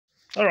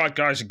Alright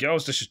guys and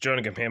girls, this is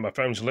jerninghgam here. My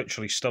phone's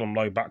literally still on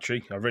low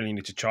battery. I really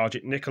need to charge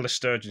it. Nicola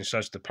Sturgeon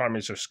says the Prime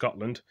Minister of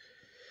Scotland,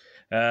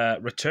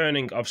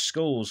 returning of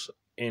schools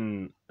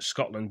in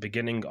Scotland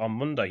beginning on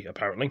Monday,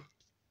 apparently.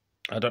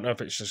 I don't know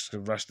if it's just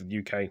the rest of the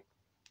UK,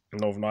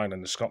 Northern Ireland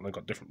and Scotland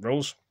got different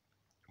rules.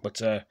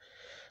 But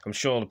I'm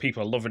sure the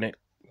people are loving it,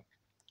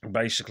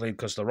 basically,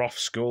 because they're off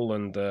school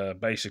and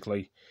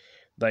basically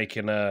they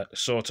can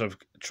sort of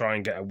try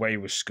and get away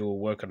with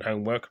schoolwork and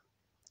homework.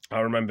 I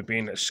remember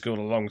being at school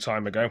a long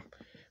time ago,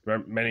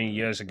 many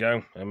years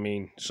ago. I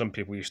mean, some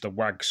people used to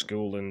wag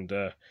school and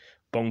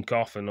bunk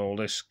off and all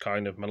this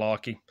kind of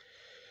malarkey.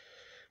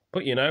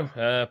 But, you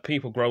know,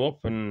 people grow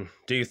up and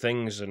do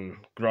things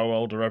and grow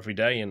older every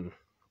day, and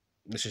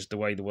this is the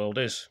way the world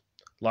is.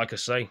 Like I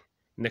say,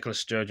 Nicola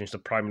Sturgeon's the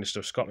Prime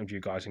Minister of Scotland, you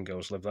guys and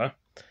girls live there.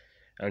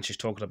 And she's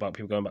talking about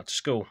people going back to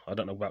school. I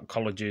don't know about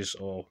colleges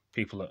or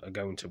people that are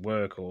going to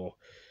work or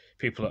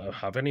people that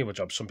have any other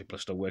jobs. Some people are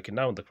still working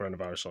now with the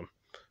coronavirus on,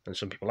 and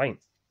some people ain't.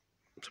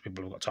 Some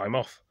people have got time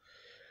off.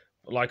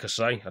 But like I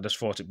say, I just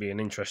thought it'd be an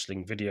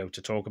interesting video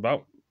to talk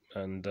about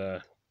and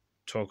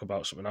talk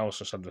about something else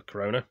instead of the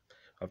corona.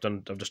 I've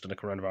just done a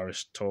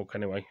coronavirus talk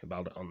anyway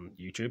about it on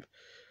YouTube.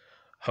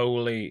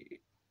 Holy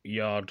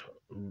Yard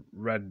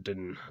Red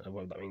and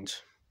what that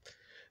means,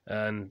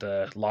 and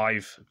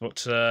live.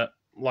 But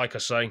like I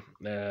say,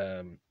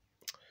 I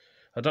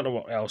don't know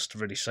what else to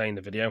really say in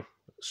the video.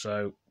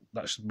 So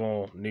that's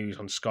more news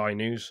on Sky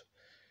News.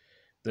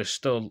 There's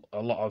still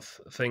a lot of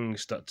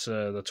things that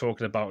they're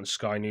talking about in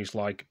Sky News,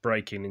 like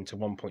breaking into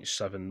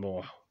 1.7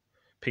 more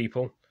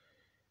people,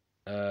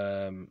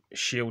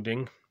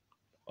 shielding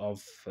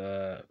of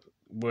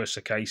worse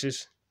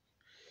cases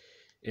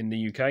in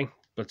the UK.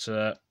 But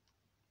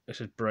this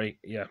is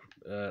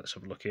let's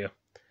have a look here.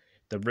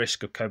 The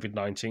risk of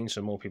COVID-19,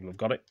 so more people have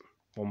got it.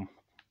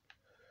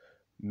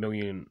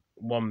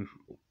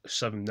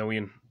 1.7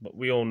 million, but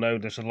we all know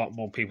there's a lot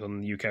more people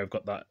in the UK have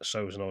got that.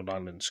 So is Northern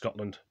Ireland and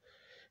Scotland.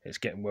 It's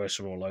getting worse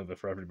all over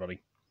for everybody.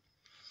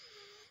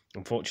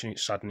 Unfortunately,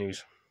 it's sad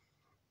news.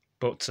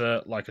 But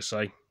like I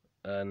say,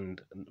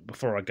 and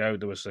before I go,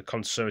 there was a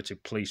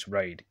Conservative police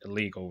raid,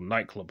 illegal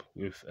nightclub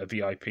with a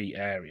VIP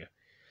area,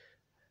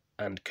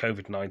 and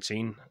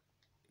COVID-19.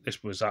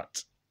 This was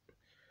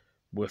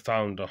were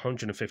found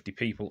 150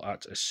 people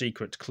at a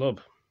secret club.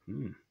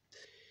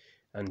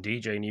 And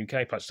DJ in the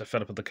UK perhaps they're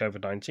fed up with the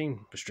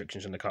COVID-19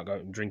 restrictions and they can't go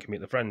out and drink and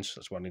meet their friends.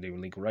 That's why they do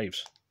illegal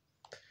raves.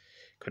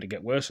 Could it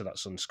get worse?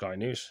 That's on Sky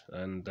News.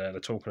 And they're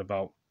talking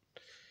about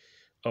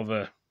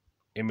other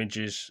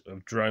images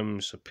of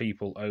drones of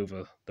people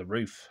over the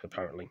roof,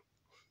 apparently.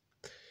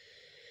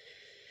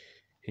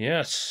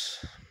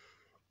 Yes.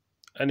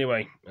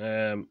 Anyway,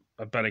 I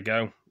better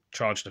go.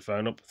 Charge the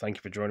phone up. Thank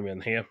you for joining me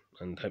on here,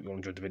 and hope you all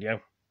enjoyed the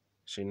video.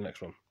 See you in the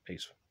next one.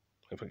 Peace.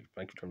 Thank you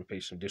for joining me.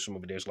 Peace. And do some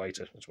more videos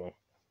later as well.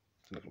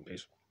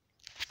 Peace.